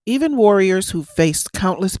Even warriors who've faced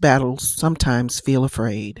countless battles sometimes feel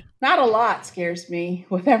afraid. Not a lot scares me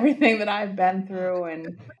with everything that I've been through.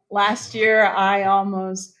 And last year, I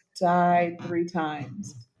almost died 3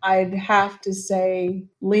 times. I'd have to say,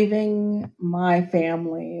 leaving my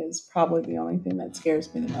family is probably the only thing that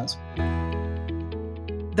scares me the most.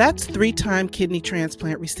 That's three-time kidney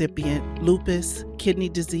transplant recipient, lupus, kidney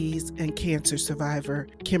disease, and cancer survivor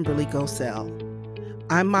Kimberly Gosell.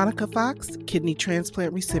 I'm Monica Fox, kidney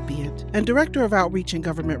transplant recipient and Director of Outreach and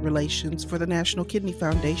Government Relations for the National Kidney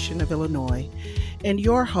Foundation of Illinois, and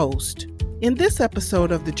your host. In this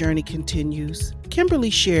episode of The Journey Continues, Kimberly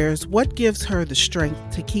shares what gives her the strength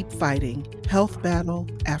to keep fighting health battle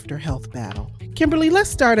after health battle. Kimberly, let's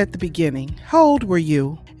start at the beginning. How old were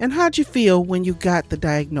you, and how'd you feel when you got the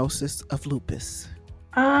diagnosis of lupus?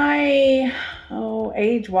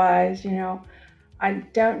 Age-wise, I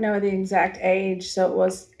don't know the exact age. So it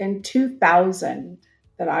was in 2000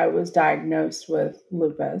 that I was diagnosed with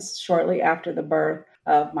lupus, shortly after the birth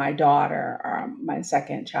of my daughter, my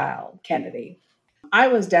second child, Kennedy. I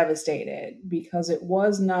was devastated because it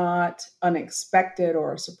was not unexpected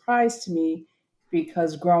or a surprise to me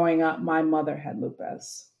because growing up, my mother had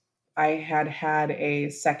lupus. I had had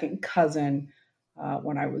a second cousin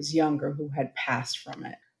when I was younger who had passed from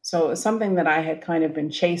it. So it was something that I had kind of been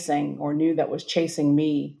chasing or knew that was chasing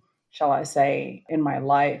me, shall I say, in my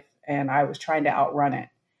life. And I was trying to outrun it.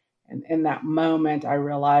 And in that moment, I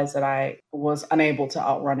realized that I was unable to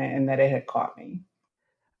outrun it and that it had caught me.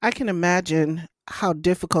 I can imagine how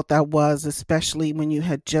difficult that was, especially when you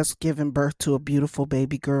had just given birth to a beautiful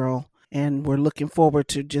baby girl and were looking forward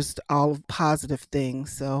to just all of positive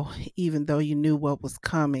things. So even though you knew what was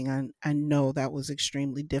coming, I know that was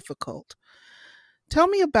extremely difficult. Tell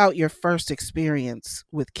me about your first experience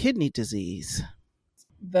with kidney disease.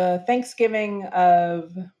 The Thanksgiving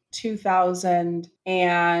of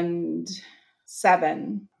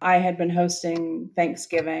 2007, I had been hosting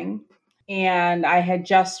Thanksgiving, and I had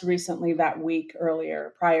just recently that week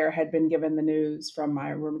prior had been given the news from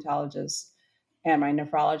my rheumatologist and my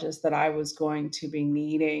nephrologist that I was going to be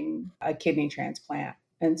needing a kidney transplant.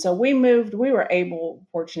 And so we were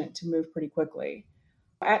fortunate to move pretty quickly.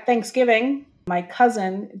 At Thanksgiving, my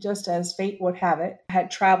cousin, just as fate would have it,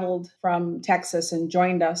 had traveled from Texas and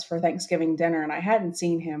joined us for Thanksgiving dinner, and I hadn't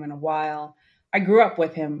seen him in a while. I grew up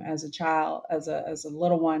with him as a child, as a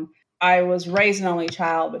little one. I was raised an only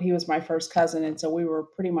child, but he was my first cousin, and so we were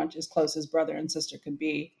pretty much as close as brother and sister could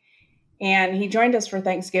be. And he joined us for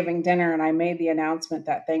Thanksgiving dinner, and I made the announcement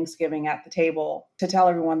that Thanksgiving at the table to tell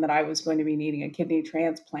everyone that I was going to be needing a kidney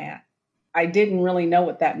transplant. I didn't really know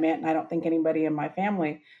what that meant, and I don't think anybody in my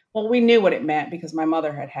family, well, we knew what it meant because my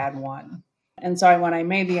mother had had one. And so when I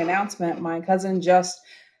made the announcement, my cousin just,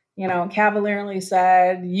 cavalierly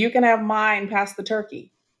said, "You can have mine, pass the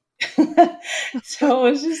turkey." So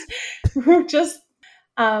it was just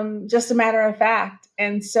a matter of fact.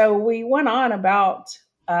 And so we went on about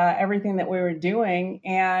everything that we were doing,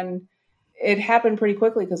 and it happened pretty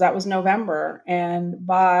quickly because that was November. And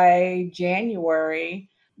by January,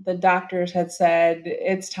 the doctors had said,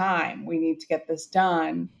 "It's time. We need to get this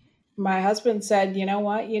done." My husband said, "You know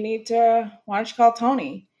what? Why don't you call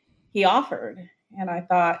Tony?" He offered. And I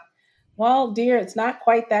thought, well, dear, it's not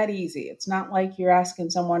quite that easy. It's not like you're asking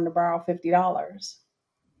someone to borrow $50.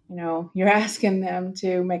 You're asking them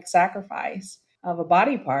to make sacrifice of a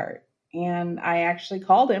body part. And I actually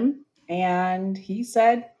called him and he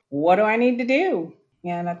said, "What do I need to do?"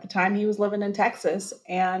 And at the time he was living in Texas,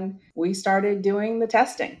 and we started doing the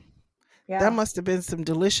testing. That Yeah. must have been some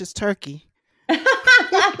delicious turkey.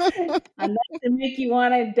 Enough to make you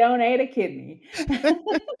want to donate a kidney.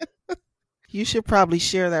 You should probably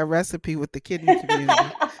share that recipe with the kidney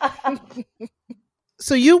community.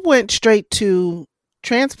 So you went straight to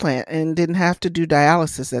transplant and didn't have to do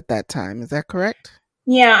dialysis at that time. Is that correct?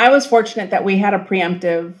 Yeah, I was fortunate that we had a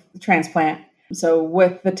preemptive transplant. So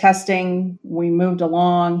with the testing, we moved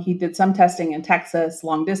along. He did some testing in Texas,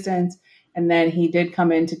 long distance, and then he did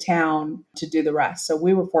come into town to do the rest. So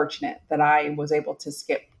we were fortunate that I was able to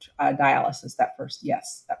skip dialysis that first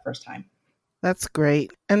time. That's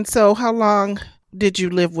great. And so how long did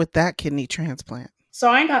you live with that kidney transplant? So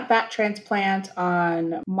I got that transplant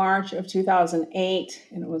on March of 2008,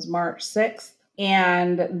 and it was March 6th.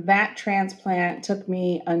 And that transplant took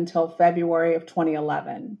me until February of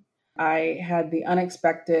 2011. I had the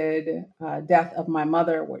unexpected death of my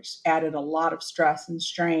mother, which added a lot of stress and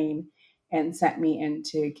strain and sent me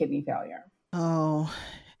into kidney failure. Oh,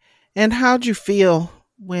 and how'd you feel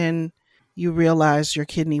when you realized your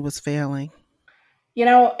kidney was failing?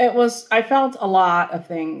 I felt a lot of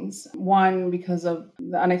things. One, because of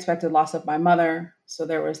the unexpected loss of my mother. So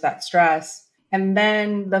there was that stress. And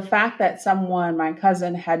then the fact that someone, my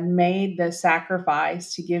cousin, had made this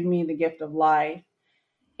sacrifice to give me the gift of life,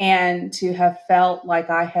 and to have felt like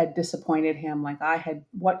I had disappointed him, like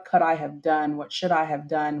what could I have done? What should I have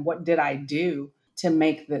done? What did I do to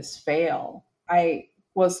make this fail? I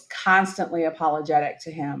was constantly apologetic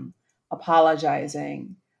to him,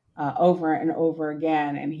 apologizing over and over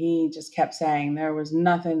again. And he just kept saying, there was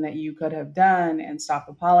nothing that you could have done, and stop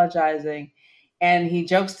apologizing. And he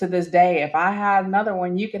jokes to this day, if I had another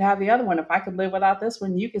one, you could have the other one. If I could live without this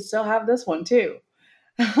one, you could still have this one too.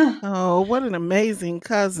 Oh, what an amazing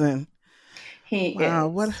cousin. He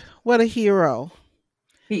Wow, is. what a hero.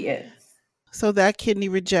 He is. So that kidney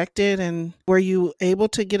rejected, and were you able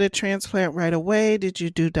to get a transplant right away? Did you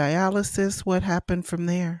do dialysis? What happened from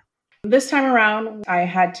there? This time around, I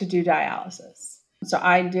had to do dialysis. So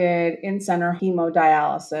I did in-center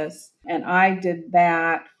hemodialysis, and I did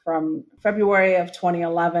that from February of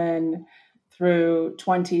 2011 through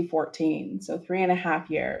 2014, so 3.5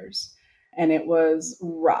 years. And it was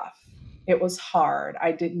rough. It was hard.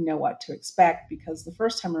 I didn't know what to expect because the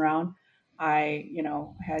first time around, I,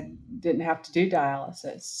 didn't have to do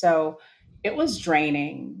dialysis. So it was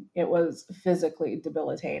draining. It was physically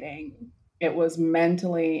debilitating. It was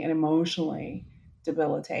mentally and emotionally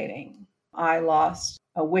debilitating. I lost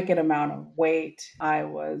a wicked amount of weight. I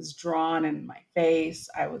was drawn in my face.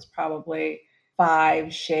 I was probably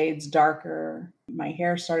 5 shades darker. My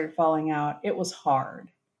hair started falling out. It was hard.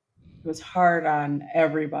 It was hard on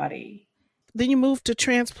everybody. Then you moved to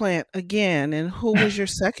transplant again, and who was your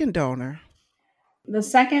second donor? The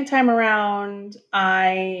second time around,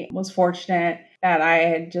 I was fortunate that I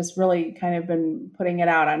had just really kind of been putting it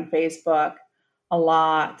out on Facebook a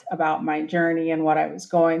lot about my journey and what I was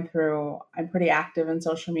going through. I'm pretty active in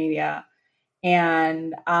social media.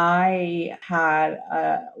 And I had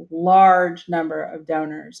a large number of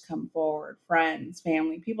donors come forward, friends,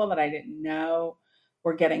 family, people that I didn't know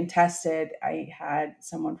were getting tested. I had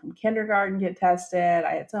someone from kindergarten get tested.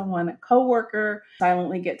 I had a coworker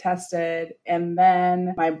silently get tested. And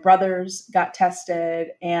then my brothers got tested.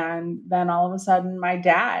 And then all of a sudden my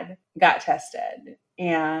dad got tested,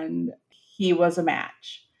 and he was a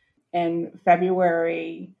match. In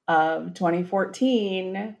February of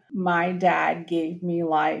 2014, my dad gave me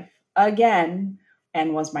life again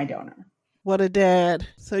and was my donor. What a dad.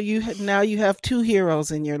 So now you have two heroes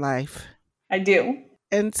in your life. I do.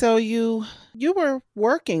 And so you were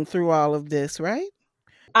working through all of this, right?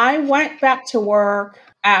 I went back to work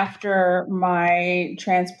after my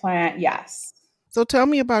transplant, yes. So tell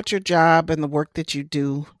me about your job and the work that you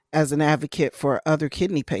do as an advocate for other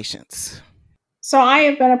kidney patients. So I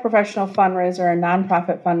have been a professional fundraiser, a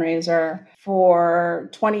nonprofit fundraiser for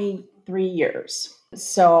 23 years.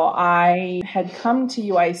 So I had come to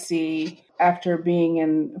UIC after being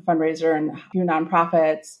in a fundraiser and a few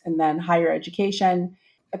nonprofits and then higher education.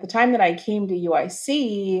 At the time that I came to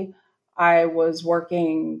UIC, I was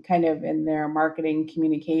working kind of in their marketing,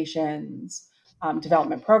 communications,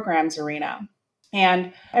 development programs arena.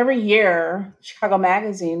 And every year, Chicago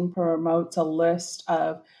Magazine promotes a list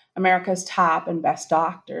of America's top and best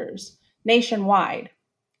doctors nationwide.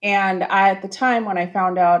 And at the time when I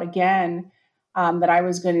found out again that I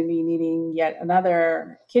was going to be needing yet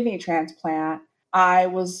another kidney transplant, I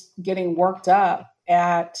was getting worked up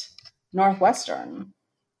at Northwestern.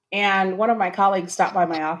 And one of my colleagues stopped by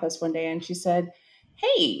my office one day and she said,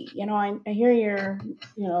 hey, I hear you're,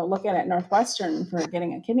 looking at Northwestern for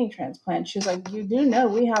getting a kidney transplant. She's like, you do know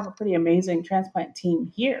we have a pretty amazing transplant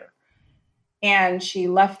team here. And she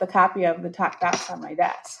left the copy of the top docs on my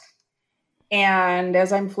desk. And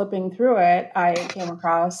as I'm flipping through it, I came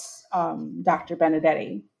across Dr.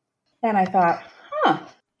 Benedetti. And I thought,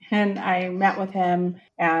 And I met with him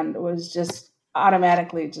and was just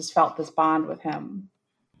automatically just felt this bond with him.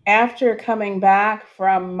 After coming back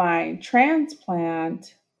from my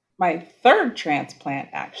transplant, my third transplant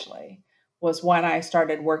actually, was when I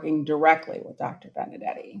started working directly with Dr.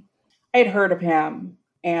 Benedetti. I'd heard of him.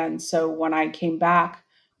 And so when I came back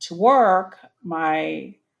to work,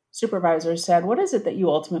 my supervisor said, what is it that you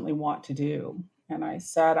ultimately want to do? And I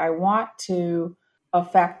said, I want to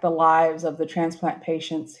affect the lives of the transplant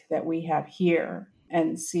patients that we have here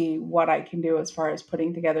and see what I can do as far as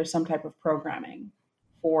putting together some type of programming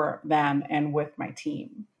for them and with my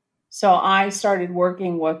team. So I started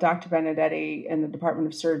working with Dr. Benedetti in the Department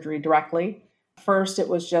of Surgery directly. First, it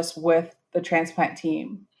was just with the transplant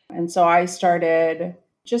team. And so I started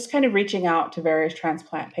just kind of reaching out to various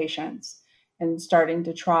transplant patients and starting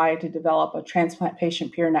to try to develop a transplant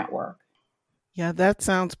patient peer network. Yeah, that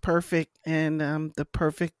sounds perfect, and the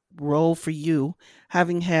perfect role for you.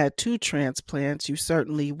 Having had 2 transplants, you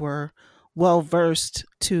certainly were well versed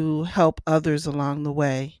to help others along the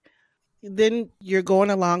way. Then you're going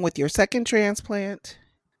along with your second transplant.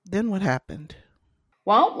 Then what happened?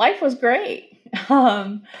 Well, life was great.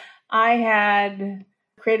 Um, I had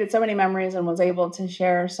created so many memories and was able to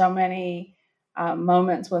share so many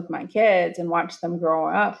moments with my kids and watch them grow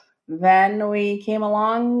up. Then we came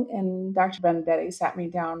along, and Dr. Benedetti sat me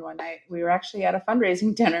down one night. We were actually at a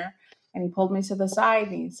fundraising dinner, and he pulled me to the side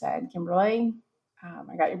and he said, Kimberly,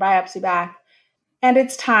 I got your biopsy back, and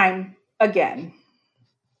it's time again.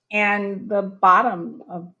 And the bottom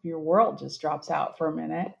of your world just drops out for a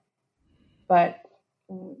minute. But,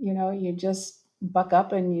 you just buck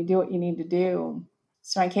up and you do what you need to do.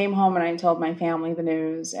 So I came home and I told my family the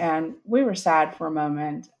news, and we were sad for a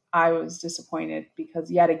moment. I was disappointed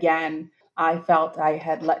because yet again, I felt I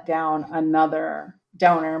had let down another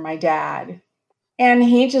donor, my dad. And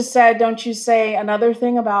he just said, don't you say another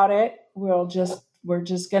thing about it. We're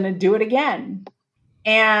just going to do it again.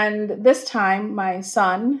 And this time, my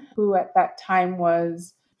son, who at that time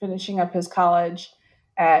was finishing up his college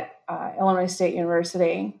at Illinois State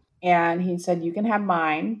University, and he said, you can have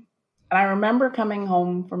mine. And I remember coming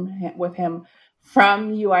home with him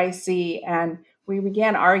from UIC, and we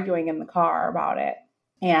began arguing in the car about it.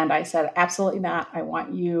 And I said, absolutely not. I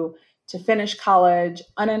want you to finish college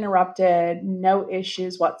uninterrupted, no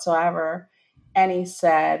issues whatsoever. And he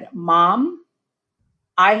said, Mom,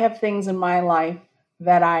 I have things in my life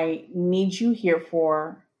that I need you here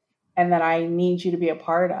for and that I need you to be a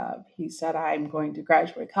part of. He said, I'm going to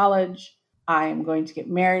graduate college. I'm going to get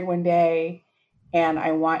married one day, and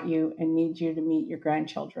I want you and need you to meet your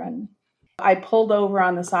grandchildren. I pulled over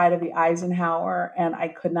on the side of the Eisenhower, and I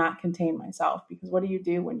could not contain myself, because what do you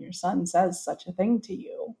do when your son says such a thing to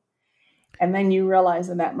you? And then you realize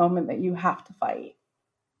in that moment that you have to fight.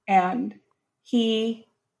 And he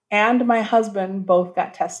and my husband both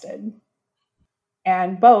got tested,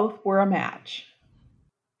 and both were a match.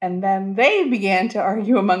 And then they began to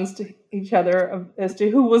argue amongst each other as to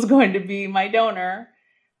who was going to be my donor.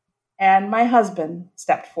 And my husband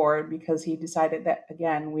stepped forward because he decided that,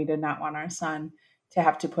 again, we did not want our son to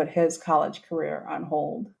have to put his college career on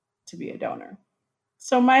hold to be a donor.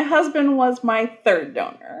 So my husband was my third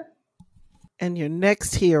donor. And your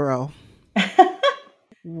next hero.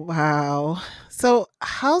 Wow. So,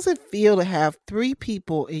 how's it feel to have 3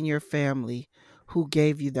 people in your family who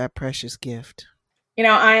gave you that precious gift?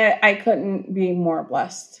 I couldn't be more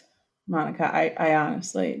blessed, Monica. I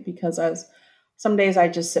honestly, because some days I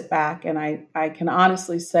just sit back and I can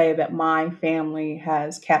honestly say that my family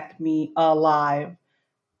has kept me alive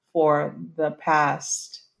for the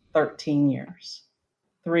past 13 years.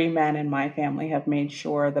 3 men in my family have made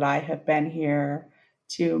sure that I have been here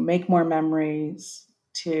to make more memories,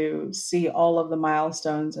 to see all of the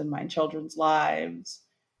milestones in my children's lives,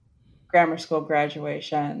 grammar school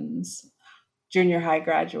graduations, junior high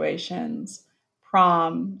graduations,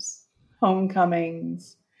 proms,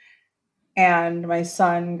 homecomings, and my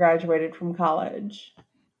son graduated from college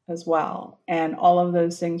as well. And all of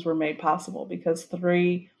those things were made possible because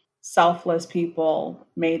 3 selfless people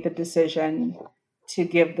made the decision to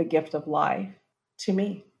give the gift of life to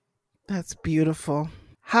me. That's beautiful.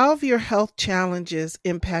 How have your health challenges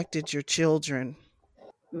impacted your children?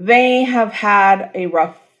 They have had a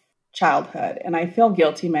rough childhood, and I feel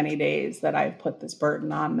guilty many days that I've put this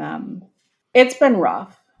burden on them. It's been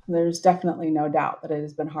rough. There's definitely no doubt that it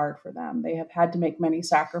has been hard for them. They have had to make many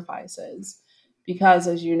sacrifices because,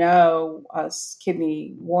 as you know, us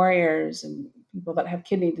kidney warriors and people that have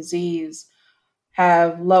kidney disease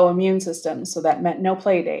have low immune systems. So that meant no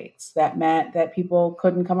play dates. That meant that people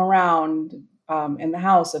couldn't come around in the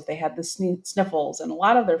house if they had the sniffles. And a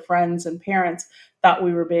lot of their friends and parents thought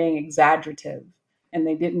we were being exaggerative, and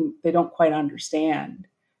they don't quite understand.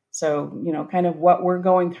 So, kind of what we're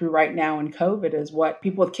going through right now in COVID is what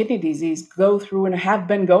people with kidney disease go through and have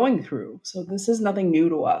been going through. So this is nothing new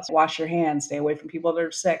to us. Wash your hands, stay away from people that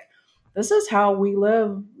are sick. This is how we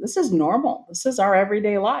live. This is normal. This is our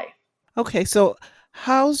everyday life. Okay, so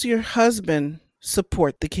how's your husband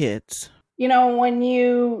support the kids? When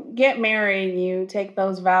you get married, you take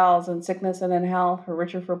those vows in sickness and in health, for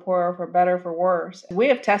richer, for poorer, for better, for worse. We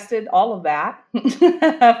have tested all of that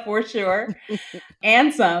for sure,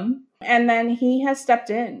 and some. And then he has stepped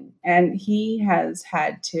in, and he has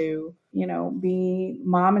had to, be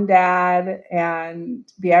mom and dad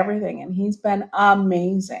and be everything. And he's been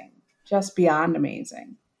amazing, just beyond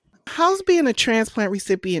amazing. How's being a transplant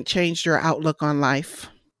recipient changed your outlook on life?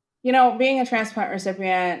 Being a transplant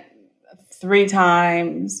recipient, 3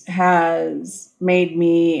 times has made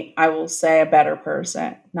me, I will say, a better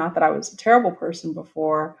person. Not that I was a terrible person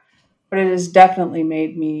before, but it has definitely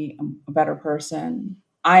made me a better person.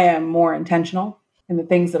 I am more intentional in the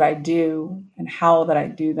things that I do and how that I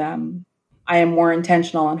do them. I am more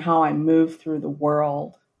intentional in how I move through the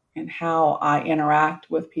world and how I interact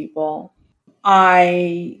with people.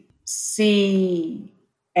 I see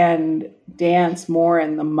and dance more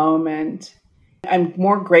in the moment. I'm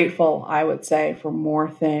more grateful, I would say, for more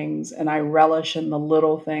things, and I relish in the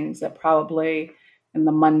little things that probably in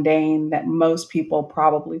the mundane that most people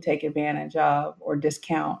probably take advantage of or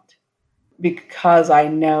discount because I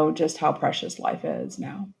know just how precious life is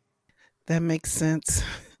now. That makes sense.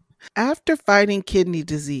 After fighting kidney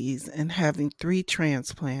disease and having 3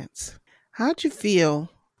 transplants, how'd you feel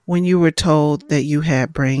when you were told that you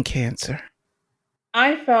had brain cancer?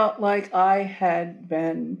 I felt like I had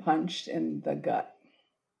been punched in the gut.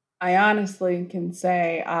 I honestly can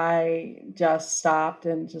say I just stopped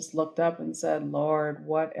and just looked up and said, Lord,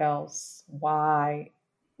 what else? Why?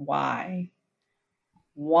 Why?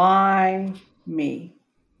 Why me?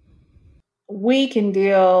 We had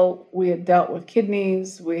dealt with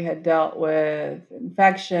kidneys, we had dealt with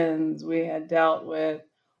infections, we had dealt with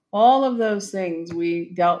all of those things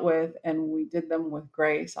we dealt with, and we did them with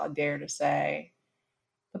grace, I'll dare to say.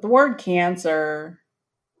 But the word cancer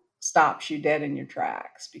stops you dead in your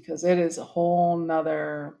tracks because it is a whole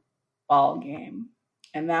nother ball game.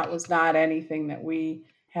 And that was not anything that we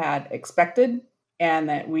had expected and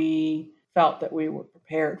that we felt that we were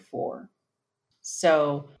prepared for.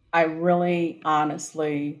 So I really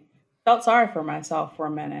honestly felt sorry for myself for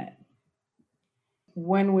a minute.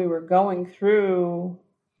 When we were going through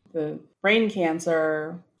the brain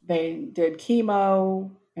cancer, they did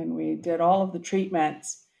chemo and we did all of the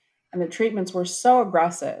treatments. And the treatments were so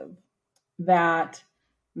aggressive that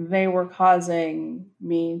they were causing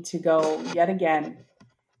me to go yet again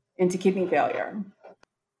into kidney failure.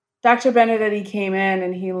 Dr. Benedetti came in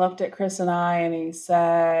and he looked at Chris and I and he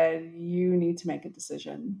said, you need to make a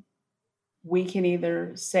decision. We can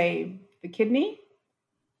either save the kidney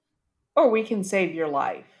or we can save your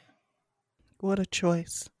life. What a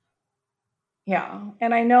choice. Yeah.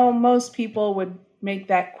 And I know most people would make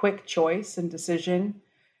that quick choice and decision,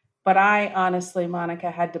 but I honestly,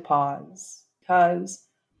 Monica, had to pause because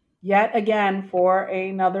yet again, for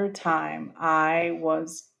another time, I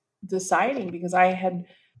was deciding because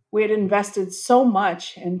we had invested so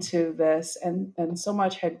much into this and so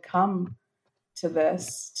much had come to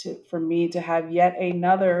this for me to have yet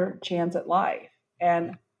another chance at life.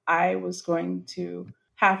 And I was going to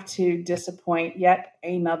have to disappoint yet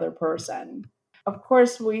another person. Of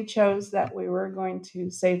course, we chose that we were going to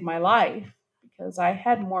save my life because I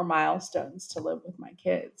had more milestones to live with my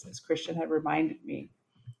kids, as Christian had reminded me.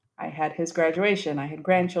 I had his graduation, I had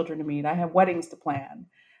grandchildren to meet, I had weddings to plan.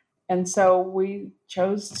 And so we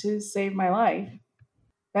chose to save my life.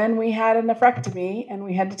 Then we had a nephrectomy and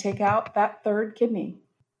we had to take out that third kidney.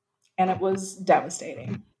 And it was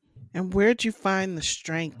devastating. And where'd you find the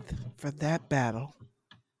strength for that battle?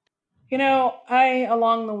 I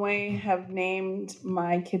along the way have named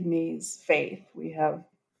my kidneys Faith. We have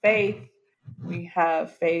Faith, we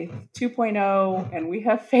have Faith 2.0, and we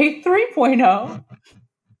have Faith 3.0.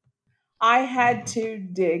 I had to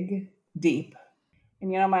dig deep.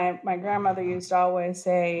 And my grandmother used to always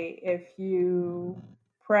say, if you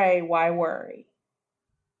pray, why worry?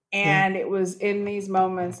 Yeah. And it was in these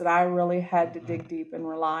moments that I really had to dig deep and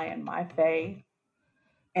rely on my faith.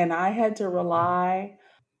 And I had to rely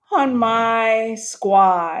on my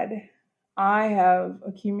squad. I have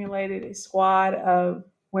accumulated a squad of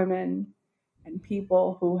women and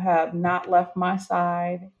people who have not left my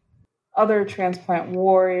side, other transplant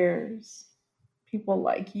warriors, people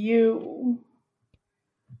like you,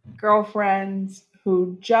 girlfriends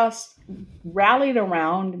who just rallied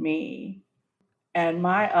around me and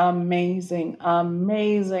my amazing,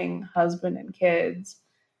 amazing husband and kids.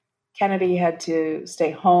 Kennedy had to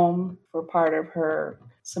stay home for part of her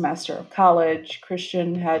semester of college.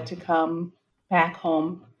 Christian had to come back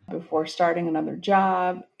home before starting another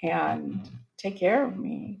job and take care of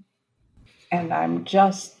me. And I'm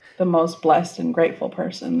just the most blessed and grateful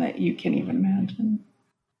person that you can even imagine.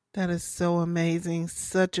 That is so amazing.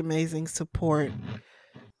 Such amazing support.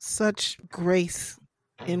 Such grace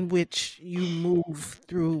in which you move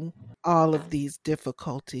through all of these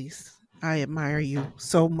difficulties. I admire you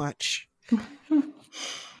so much.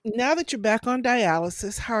 Now that you're back on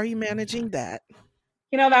dialysis, how are you managing that?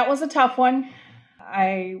 That was a tough one.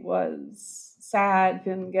 I was sad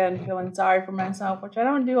and again feeling sorry for myself, which I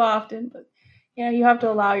don't do often, but you have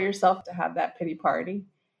to allow yourself to have that pity party.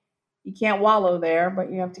 you can't wallow there,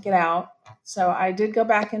 but you have to get out. So I did go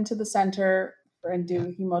back into the center and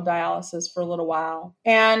do hemodialysis for a little while.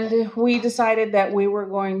 And we decided that we were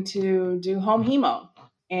going to do home hemo.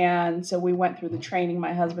 And so we went through the training,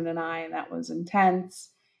 my husband and I, and that was intense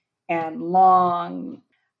and long.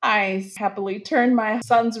 I happily turned my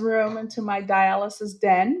son's room into my dialysis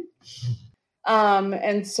den.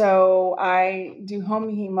 And so I do home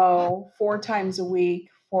hemo 4 times a week,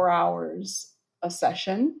 4 hours a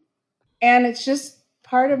session. And it's just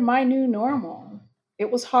part of my new normal. It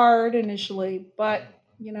was hard initially, but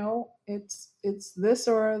it's this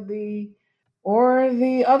or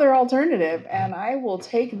the other alternative, and I will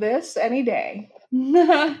take this any day.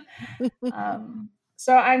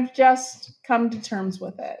 So I've just come to terms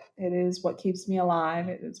with it. It is what keeps me alive.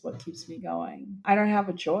 It is what keeps me going. I don't have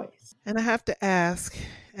a choice. And I have to ask,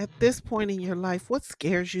 at this point in your life, what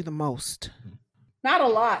scares you the most? Not a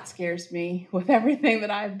lot scares me with everything that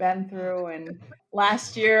I've been through. And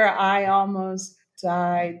last year, I almost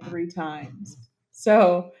died 3 times.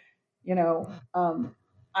 So,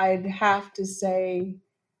 I'd have to say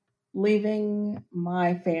leaving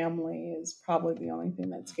my family is probably the only thing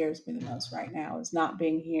that scares me the most right now, is not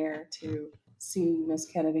being here to see Miss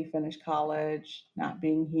Kennedy finish college, not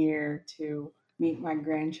being here to meet my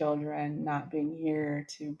grandchildren, not being here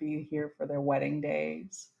to be here for their wedding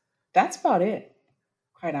days. That's about it.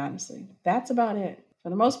 Quite honestly, that's about it. For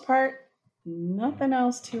the most part, nothing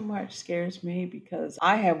else too much scares me because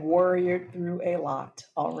I have warriored through a lot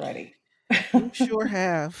already. You sure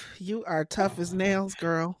have. You are tough as nails,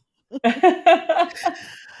 girl.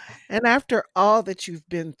 And after all that you've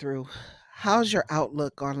been through, how's your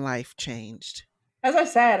outlook on life changed? As I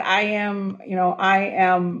said, I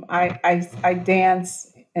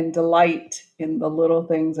dance and delight in the little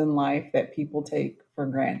things in life that people take for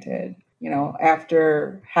granted.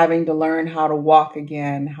 After having to learn how to walk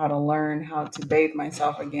again, how to learn how to bathe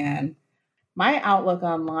myself again, my outlook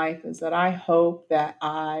on life is that I hope that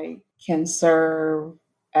I can serve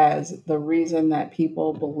as the reason that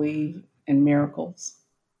people believe in miracles.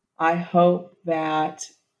 I hope that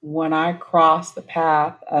when I cross the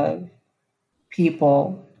path of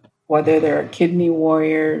people, whether they're kidney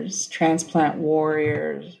warriors, transplant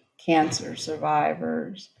warriors, cancer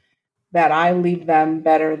survivors, that I leave them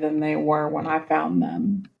better than they were when I found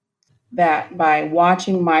them. That by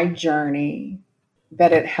watching my journey,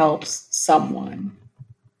 that it helps someone,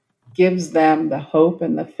 gives them the hope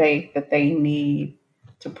and the faith that they need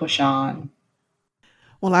to push on.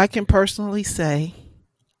 Well, I can personally say,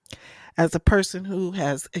 as a person who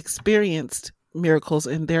has experienced miracles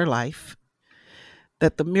in their life,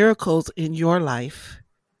 that the miracles in your life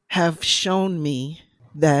have shown me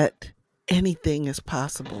that anything is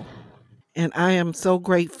possible. And I am so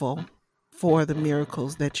grateful for the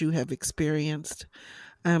miracles that you have experienced.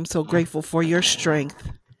 I am so grateful for your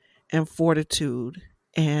strength and fortitude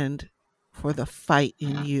and for the fight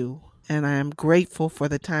in you. And I am grateful for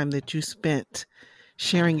the time that you spent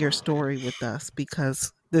sharing your story with us,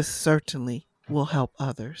 because this certainly will help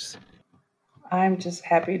others. I'm just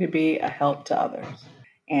happy to be a help to others.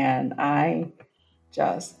 And I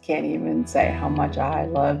just can't even say how much I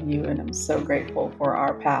love you, and I'm so grateful for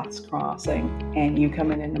our paths crossing and you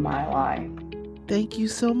coming into my life. Thank you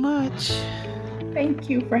so much. Thank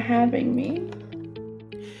you for having me.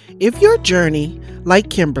 If your journey, like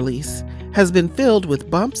Kimberly's, has been filled with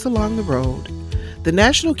bumps along the road, the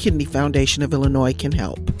National Kidney Foundation of Illinois can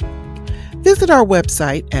help. Visit our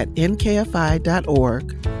website at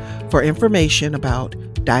nkfi.org for information about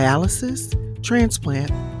dialysis, transplant,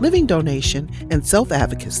 living donation, and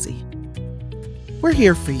self-advocacy. We're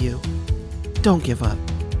here for you. Don't give up.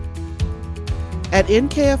 At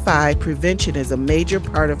NKFI, prevention is a major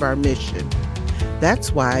part of our mission.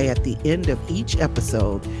 That's why at the end of each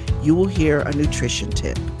episode, you will hear a nutrition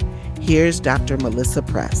tip. Here's Dr. Melissa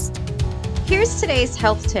Prest. Here's today's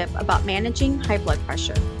health tip about managing high blood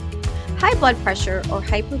pressure. High blood pressure, or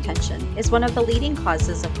hypertension, is one of the leading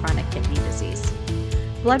causes of chronic kidney disease.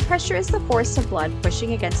 Blood pressure is the force of blood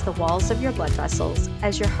pushing against the walls of your blood vessels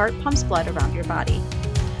as your heart pumps blood around your body.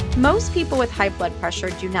 Most people with high blood pressure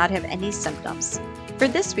do not have any symptoms. For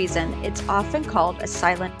this reason, it's often called a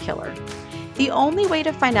silent killer. The only way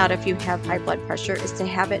to find out if you have high blood pressure is to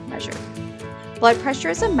have it measured. Blood pressure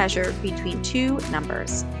is a measure between 2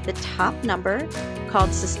 numbers. The top number, called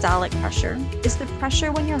systolic pressure, is the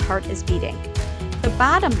pressure when your heart is beating. The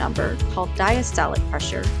bottom number, called diastolic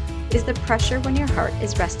pressure, is the pressure when your heart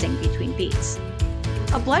is resting between beats.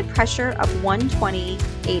 A blood pressure of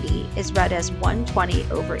 120/80 is read as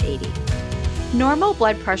 120/80. Normal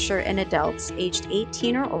blood pressure in adults aged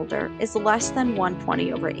 18 or older is less than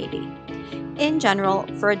 120/80. In general,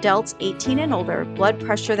 for adults 18 and older, blood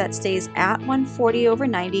pressure that stays at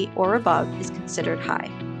 140/90 or above is considered high.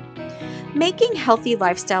 Making healthy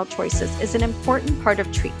lifestyle choices is an important part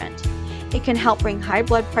of treatment. It can help bring high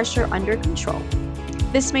blood pressure under control.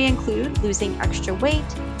 This may include losing extra weight,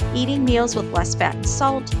 eating meals with less fat and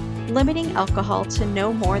salt, limiting alcohol to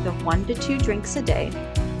no more than 1 to 2 drinks a day,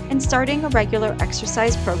 and starting a regular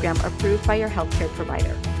exercise program approved by your healthcare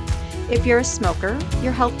provider. If you're a smoker,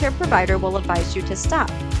 your healthcare provider will advise you to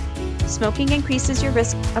stop. Smoking increases your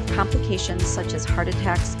risk of complications such as heart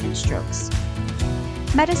attacks and strokes.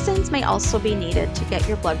 Medicines may also be needed to get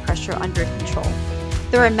your blood pressure under control.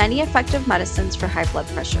 There are many effective medicines for high blood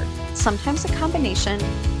pressure. Sometimes a combination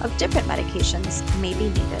of different medications may be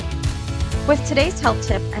needed. With today's health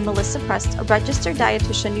tip, I'm Melissa Prest, a registered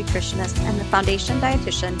dietitian nutritionist and the foundation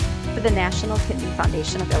dietitian for the National Kidney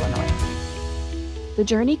Foundation of Illinois. The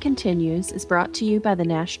Journey Continues is brought to you by the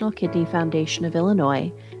National Kidney Foundation of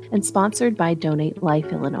Illinois and sponsored by Donate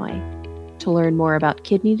Life Illinois. To learn more about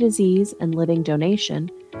kidney disease and living donation,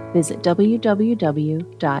 visit www.nkfi.org.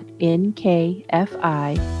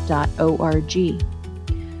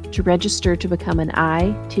 To register to become an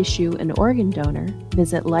eye, tissue, and organ donor,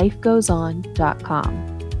 visit lifegoeson.com.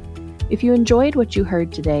 If you enjoyed what you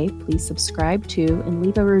heard today, please subscribe to and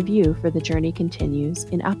leave a review for The Journey Continues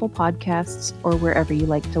in Apple Podcasts or wherever you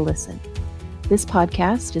like to listen. This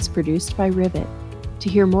podcast is produced by Rivet. To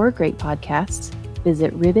hear more great podcasts,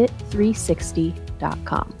 visit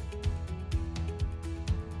rivet360.com.